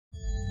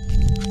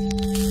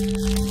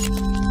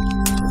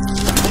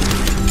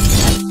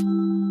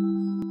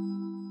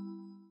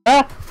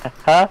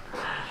Huh?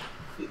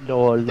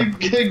 Lol.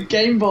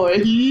 Game Boy.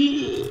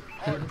 You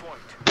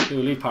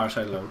leave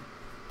Parasite alone.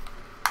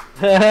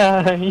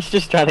 He's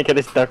just trying to get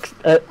his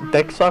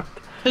dick sucked.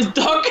 His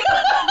duck.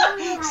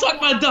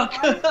 Suck my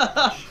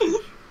duck.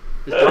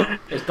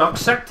 Is duck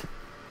sicked?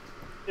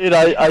 Dude,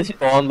 I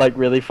spawned like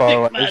really far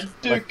away. Man,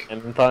 Like,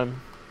 in time.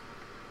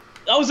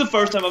 That was the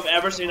first time I've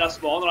ever seen that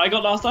spawn that I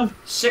got last time.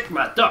 Sick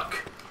my duck.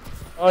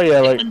 Oh yeah,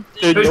 like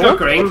dude, Who's no got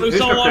green? Who's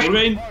got Watch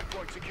green?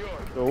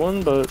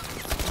 going, but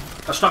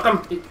I stuck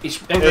him.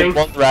 He's in it green.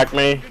 won't wreck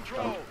me.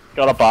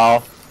 Got a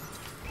bow.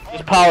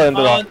 Just power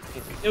into that.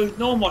 There was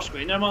no one watched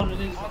green there,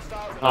 man.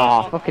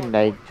 Ah, fucking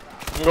nade.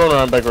 I'm going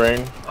around by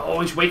green. Oh,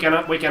 he's weak in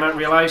it,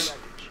 realise.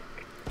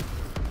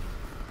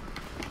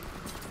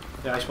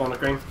 Yeah, I spawned at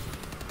green.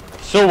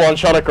 So one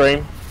shot at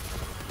green.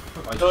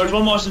 No, there's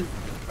one watching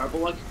purple,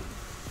 like.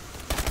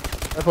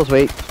 Purple's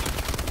weak.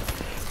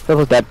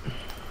 Purple's dead.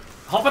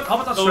 Hop it,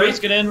 that's Oh, straight. let's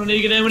get in, we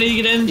need to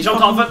get in. He's on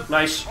top of it,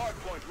 nice.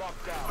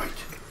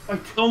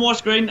 Don't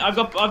watch green, I've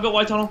got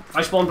white tunnel.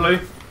 I spawned blue.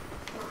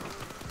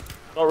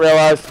 Don't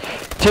realise.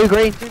 Two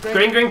green.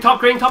 Green, top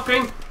green.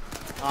 Oh,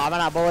 I'm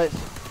out of bullets.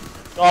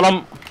 Got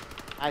him.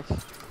 Nice.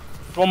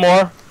 One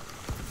more.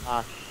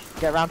 Ah,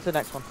 get round to the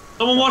next one.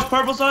 Someone watch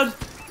purple side.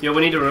 Yeah,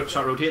 we need to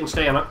start rotating,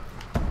 stay in it.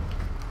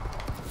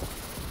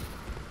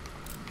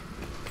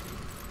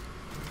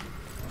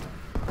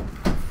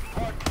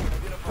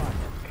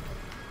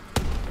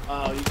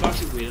 Oh, you've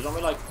actually waited on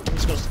me, like, I'm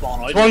just gonna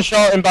spawn out. One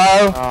shot in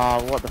bow.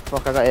 Oh, what the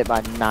fuck? I got hit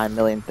by 9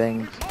 million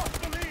things.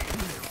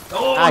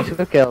 Oh, Nice,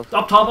 good kills.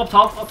 up top,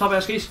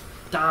 Eskies.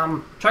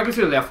 Damn. Try to go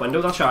through the left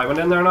window, that's shy. I went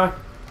in there now.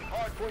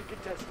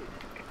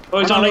 Oh,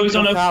 he's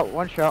on low.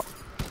 One shot.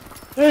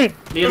 Dude,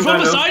 There's one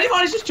beside him,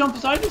 man, he's just jumped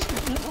beside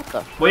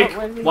us. Weak.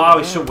 Wow,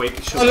 he's so weak.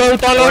 He's so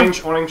weak.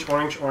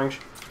 Orange.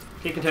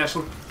 Keep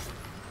contesting.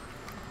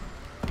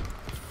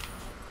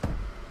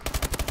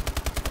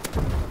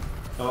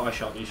 Oh, I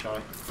shot you,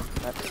 sorry.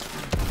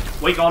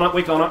 Weak on it.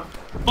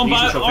 One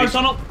by orange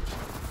tunnel.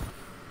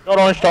 got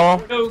orange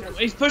tunnel. Go.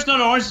 He's pushing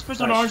on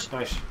orange,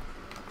 Nice.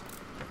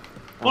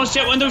 One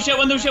shit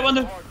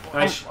window.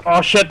 Nice.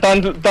 Oh shit,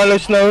 down low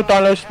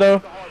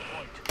snow.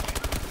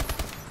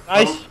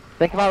 Nice.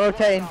 Think about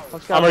rotating.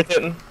 Let's go. I'm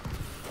rotating.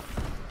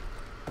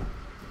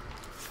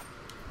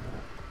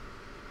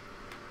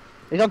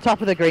 He's on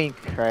top of the green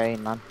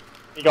crane, man.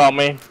 He got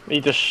me.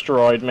 He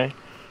destroyed me.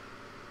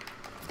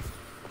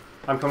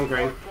 I'm coming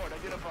green.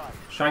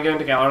 Try and get in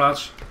together,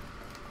 lads.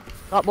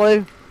 Top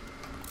blue.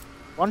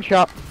 One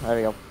shot. There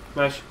we go.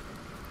 Nice.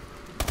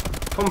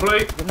 Come blue.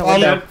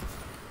 Oh,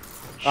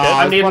 Shit.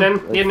 I'm needing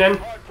in.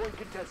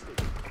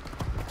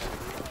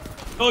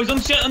 Oh, he's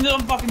on shit on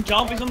the fucking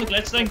jump, he's on the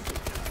glitch thing.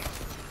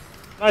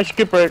 Nice,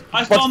 good break.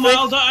 I spawned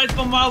miles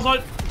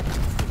out.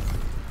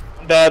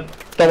 Dead.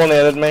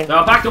 Dominated me.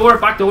 No, back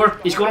door.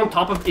 He's going on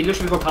top of. He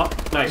literally going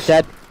top. Nice.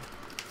 Dead.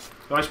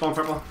 Do I spawn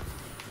purple?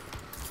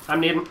 I'm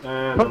needing.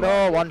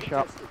 No, one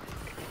shot.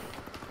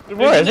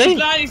 Where is he?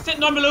 He's sitting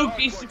down below.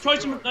 He's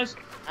crouching. Nice.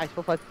 Nice,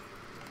 full fight.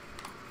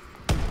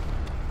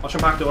 Watch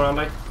him back door,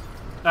 Andy.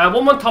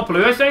 One top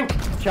blue, I think.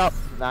 Shot.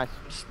 Nice.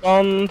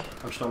 Stunned.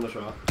 I'm stunned as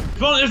well.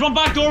 There's one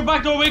back door,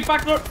 weak,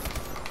 back door.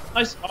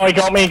 Nice. Oh, he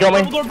got me.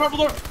 Purple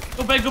door.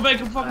 Go big, go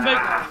fucking big.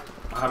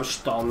 I was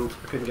stunned.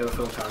 I couldn't get a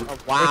full turn. Oh,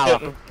 wow.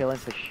 I'm killing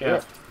for shit.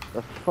 Yeah.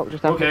 The fuck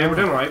just happened? Okay, we're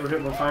doing alright.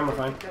 We're fine.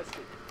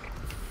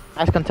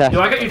 Nice contest.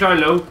 Yo, I'll get you down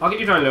low.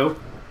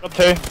 Got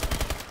two.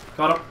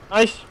 Got it.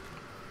 Nice.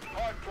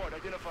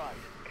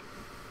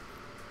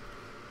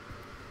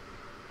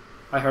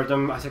 I heard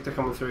them. I think they're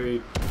coming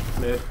through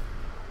mid.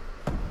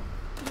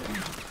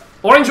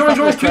 Orange, two orange,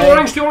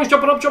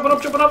 jumping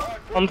up.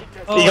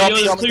 Oh, He got yo,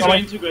 me.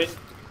 there's two green.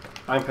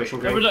 I'm pushing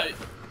green.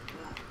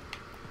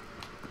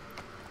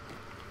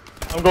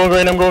 I'm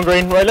going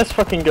green. Right, let's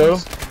fucking go.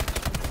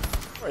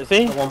 Where is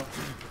he?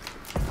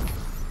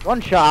 One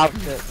shot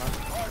out. Shit, man.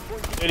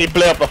 Dude, he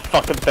blew up the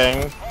fucking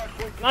thing.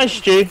 Nice,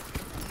 Stu.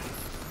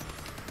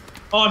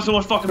 Oh, I'm so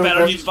much fucking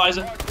better. He's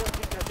visor.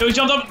 Yo, he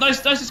jumped up.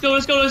 Nice. Let's go.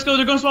 They're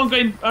going to spawn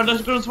green. Or they're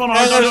going to spawn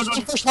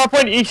orange. First hard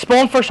point. He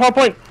spawned first hard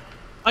point.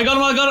 I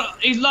got him.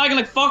 He's lagging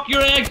like fuck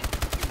your egg.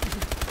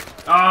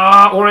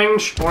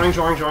 Orange. Got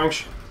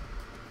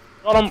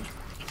him.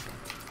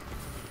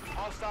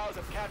 Hostiles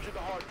have captured the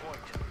hard point.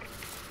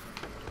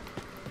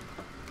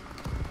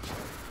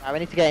 We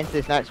need to get into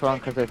this next one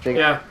because they're big.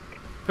 Yeah.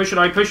 Push it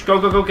out. Push. Go.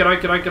 Get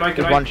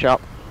out. One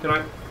shot. Get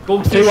out.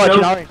 Go Two through watching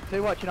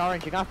snow.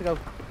 orange. You're gonna have to go.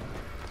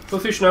 Go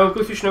through snow.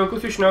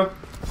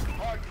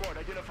 Hard point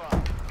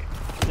identified.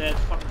 Dead.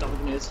 Fucking double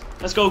grenades.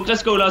 Let's go,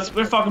 lads.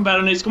 We're fucking better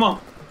than these. Come on.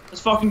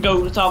 Let's fucking go.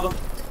 Let's have them.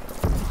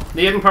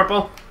 Need in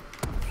purple.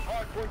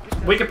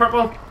 Weak at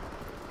purple.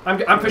 I'm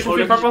pushing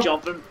through purple.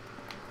 Jumping.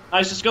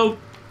 Nice. Let's go.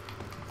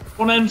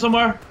 One in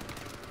somewhere.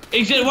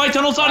 He's white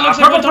tunnel side. Looks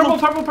like white tunnel.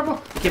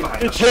 Purple. Keep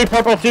behind us. Two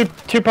purple.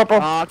 Two purple.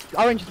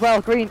 Orange as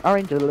well. Green.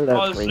 Orange. Oh,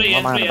 there's Green. three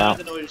in. I What am I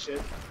didn't about? know your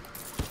shit.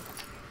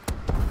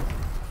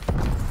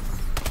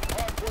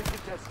 Hard point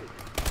contested.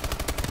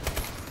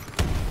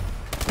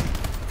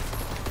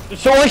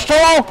 It's orange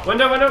tunnel.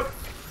 Window.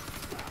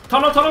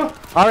 Tunnel.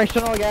 Orange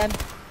tunnel again.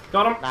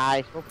 Got him.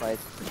 Nice, well played.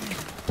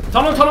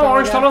 Tunnel, tunnel,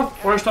 orange tunnel.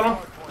 Orange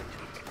tunnel.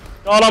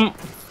 Got him.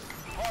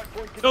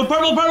 Go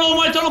purple, purple,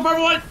 white tunnel,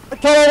 purple, white.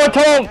 White tunnel, white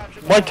tunnel.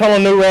 White tunnel,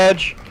 new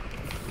reg.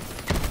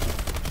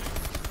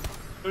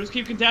 We'll just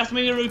keep contesting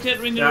me to rotate,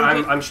 ring the Yeah,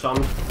 rotate. I'm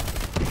stunned.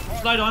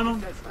 Slide on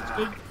him. That's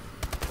good.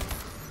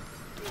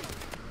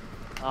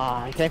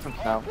 Ah, he came from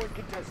snow. Hardpoint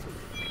contested.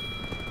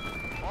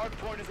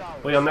 Hardpoint is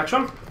ours. Wait, on next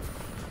one.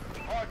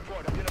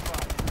 Hardpoint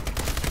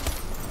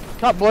identified.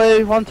 Top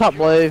blue, one top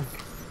blue.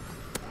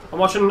 I'm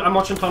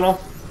watching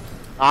tunnel.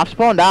 I've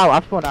spawned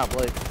out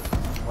blue.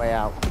 Way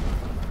out.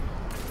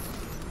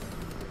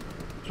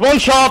 It's one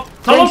shot.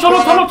 Tunnel,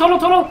 tunnel, tunnel, tunnel,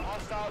 tunnel.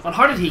 And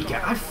how did he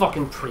get? I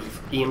fucking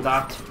pre-aimed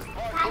that.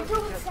 I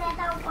don't say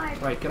that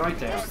word. Right, get out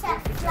there. Just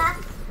that flat.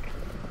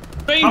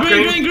 Green, Top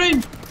green, green.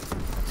 green, green.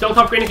 Still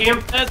top green again.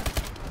 Head.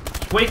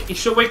 Weak, he's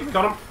so weak.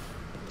 Got him.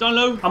 Down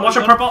low. I'm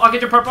watching purple. I'll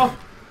get you purple.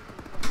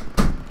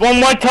 One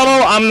white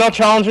tunnel. I'm not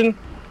challenging.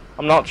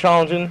 I'm not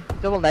challenging.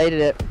 Double naded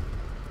it.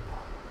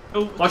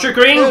 Go. Watch your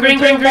green, green,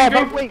 green, green,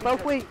 Both green. weak,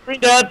 both weak. Green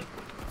dead.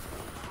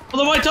 On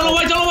the white tunnel,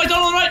 white tunnel, white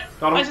tunnel on the right.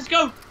 Got him. Nice, let's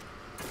go.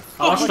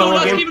 I'll watch Oh, tunnel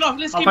let's again. keep it up,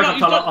 let's I'll keep pick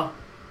it up up. tunnel.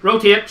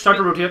 Rotate. Start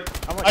to rotate.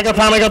 I got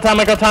time. I got time.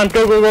 I got time.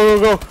 Go, go, go, go,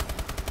 go, go.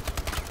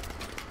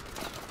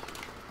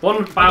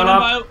 One bio lab.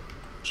 Bio.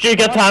 Stu,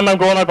 get time. I'm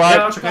going. I Yeah, buy.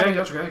 that's okay.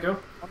 That's okay. Go.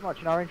 I'm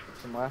watching orange from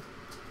somewhere.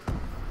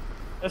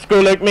 Let's go,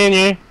 like me and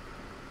you.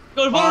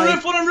 Go, one on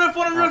roof, one on roof,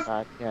 one on Not roof.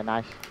 bad. Yeah,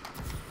 nice.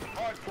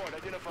 Hardpoint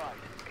identified.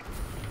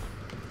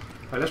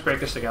 Right, let's break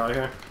this together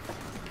here.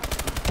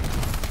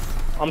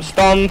 I'm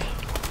stunned.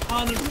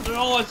 Man, they're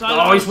all outside.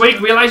 Oh, he's weak.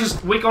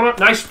 Realizes weak on it.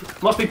 Nice.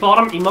 Must be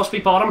bottom. He must be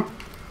bottom.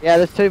 Yeah,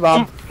 there's two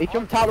bomb. He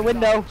jumped out the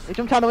window. He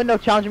jumped out the window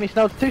challenging me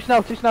snow. Two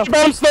snow, two snow. Two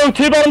bottom snow.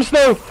 Two bottom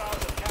snow.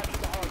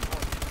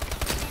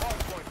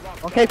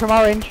 Okay from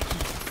orange.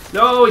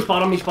 No, he's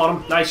bottom. He's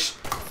bottom. Nice.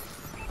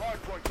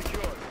 Hardpoint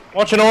secured.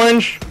 Watching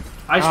orange.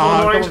 Ice Ah,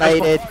 one orange. double Ice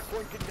one. naded.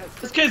 Hardpoint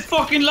contested. This kid's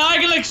fucking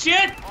lagging like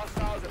shit.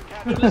 Hostiles have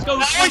captured. Let's go.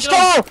 Orange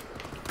tunnel.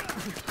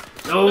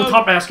 No,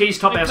 top eskies.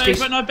 Top Big place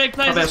eskies. right now, big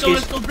place. Top Let's go, eskies.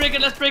 let's go. Break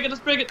it, let's break it,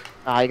 let's break it.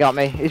 Ah, he got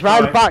me. He's right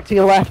Alright. back to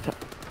your left.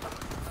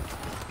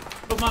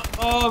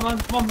 Oh man,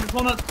 come on,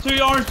 one on, two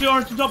orange, two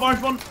top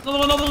orange, one. Another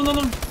one, another one,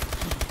 another one.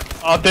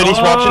 Oh, dude, he's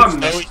Oh, watching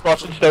missed. snow. He's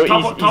watching snow.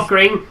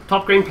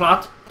 Top green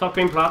plat. Top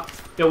green plat.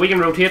 Yeah, we can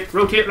rotate.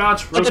 Rotate,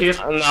 lads. Rotate.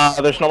 Nah,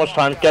 there's not much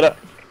time. Get it.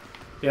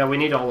 Yeah, we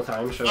need all the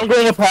time. So. I'm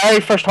going to parry.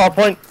 First hard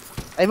point.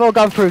 They've all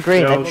gone through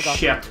green. No They've all gone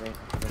shit. through green.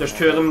 There's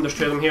two of them. There's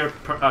two of them here.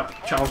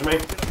 Challenge me.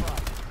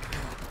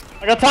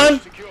 I got time.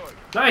 Secured.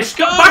 Nice.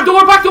 Go. Back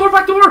door. Back door.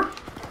 Back door.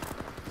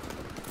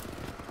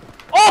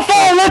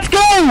 Awful. Let's go.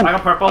 I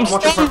got purple. I'm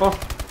Watch your stunned. purple.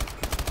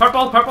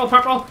 Purple. Purple.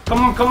 Purple.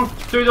 Come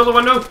through the other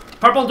window.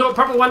 Purple door.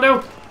 Purple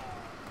window.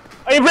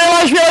 I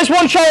realised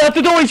one shot at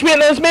the door. He's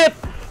waiting at his mate.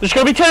 There's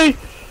gonna be two.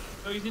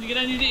 Oh, you need to get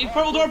in, you need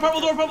purple door,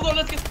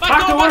 let's get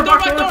Back door, back door, back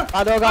back door. door.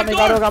 Bad dog got me,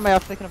 bad dog got me. I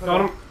was thinking of a Got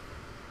goal. him.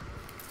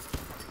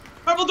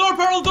 Purple door,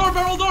 purple door,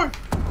 purple door.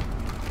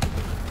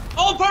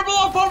 All purple,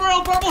 all purple,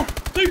 all purple.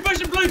 Two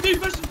pushing blue, two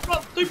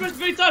pushing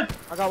green side.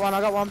 I got one, I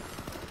got one.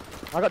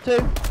 I got two.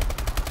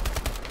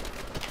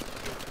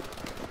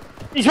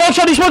 He's one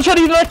shot. He's in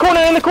the corner.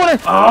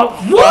 Oh,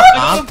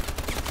 what?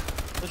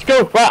 Let's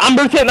go. Right, I'm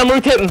rotating.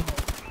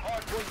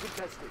 Hardpoint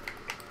contested.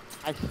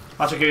 Nice.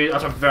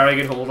 That's a very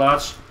good hold,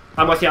 lads.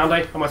 I'm with you,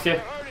 Andy. I'm with you.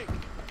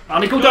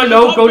 Andy, go down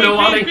low. Go low,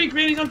 Andy.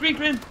 Green, he's on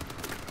green.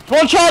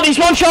 One shot. He's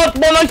one shot.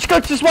 One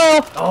outskirts as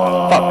well.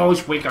 Oh,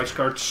 he's weak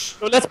outskirts.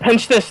 So let's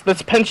pinch this.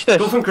 Let's pinch this.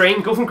 Go from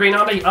green,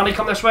 Andy. Andy,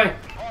 come this way.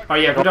 Oh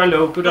yeah, go down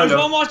low, There's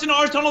one watching the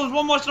orange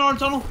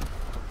tunnel,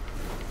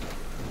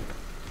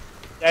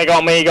 Yeah, he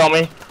got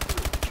me.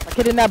 A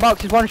kid in that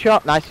box is one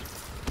shot. Nice.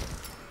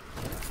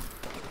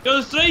 Yo,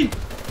 there's three.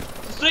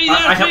 There's three there,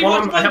 I hit three. one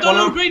Watch of 'em, I hit down one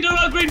of low, 'em.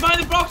 green,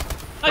 behind the box.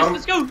 Nice, Got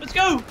 'em. let's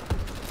go.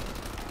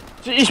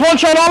 He's one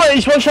shot on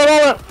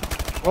it.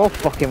 Oh,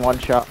 fucking one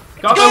shot.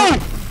 Got Go.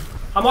 him.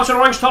 I'm watching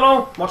orange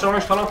tunnel.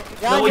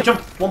 Yeah, No, he you-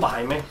 jumped one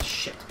behind me.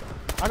 Shit.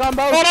 I got them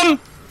both. Got him.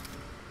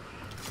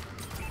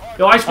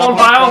 Yo, I spawn Oh,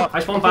 bio. corner.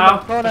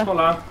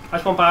 I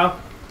spawn bio.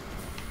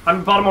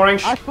 I'm bottom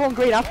orange. I spawned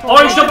green, I spawned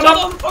Orange green. jumping up.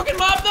 on the fucking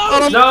map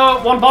now. No,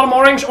 one bottom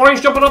orange.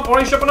 Orange jumping up.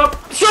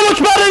 So much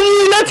better than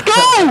you. Let's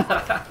go.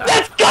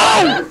 Let's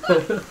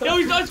go. Yo,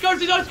 he's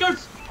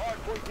outskirts.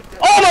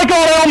 Oh my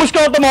god, I almost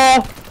got them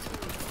all.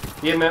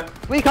 Yeah, mate.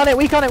 Weak on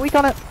it.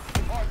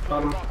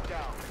 Got him.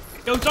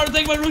 Yo, start to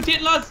think about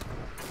rotating, lads.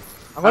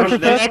 I'm going for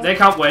They two.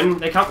 can't win.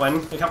 They can't win.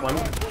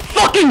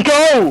 Fucking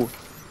go.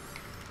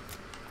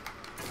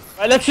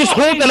 Right, let's just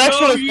hold the next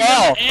one as You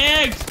well. got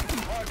eggs.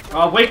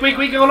 Oh, weak.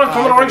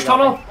 Coming orange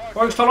tunnel.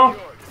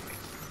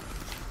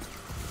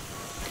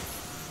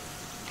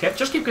 Okay,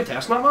 just keep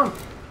contesting that, man.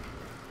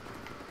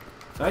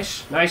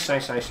 Nice.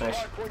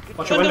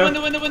 Watch your window.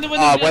 Window.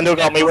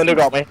 Window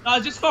got me. Nah,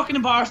 just fucking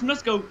embarrassing.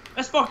 Let's go.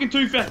 Let's fucking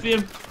 250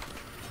 him.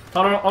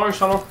 Tunnel, orange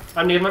tunnel.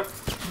 I'm needing it.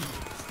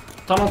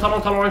 Tunnel,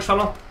 orange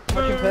tunnel.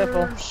 Fucking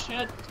purple.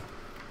 Shit.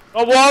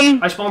 Got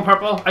one. I spawn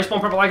purple.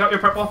 I got your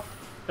purple.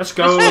 Let's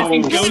go. Let's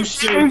fucking go,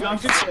 shoot. I'm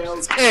good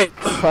sales.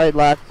 Played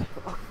left.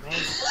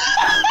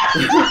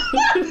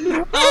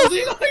 I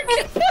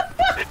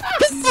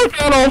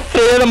got all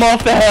three of them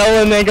off the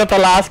hill and then got the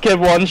last kid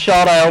one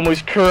shot. I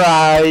almost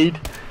cried.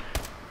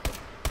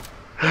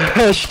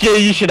 Stu,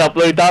 you should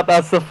upload that.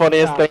 That's the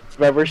funniest thing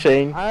I've ever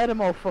seen. I had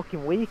them all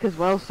fucking weak as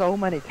well so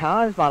many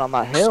times, man, on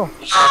that hill.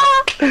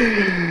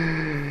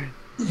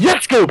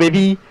 Let's go,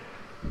 baby.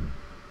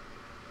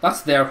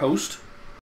 That's their host.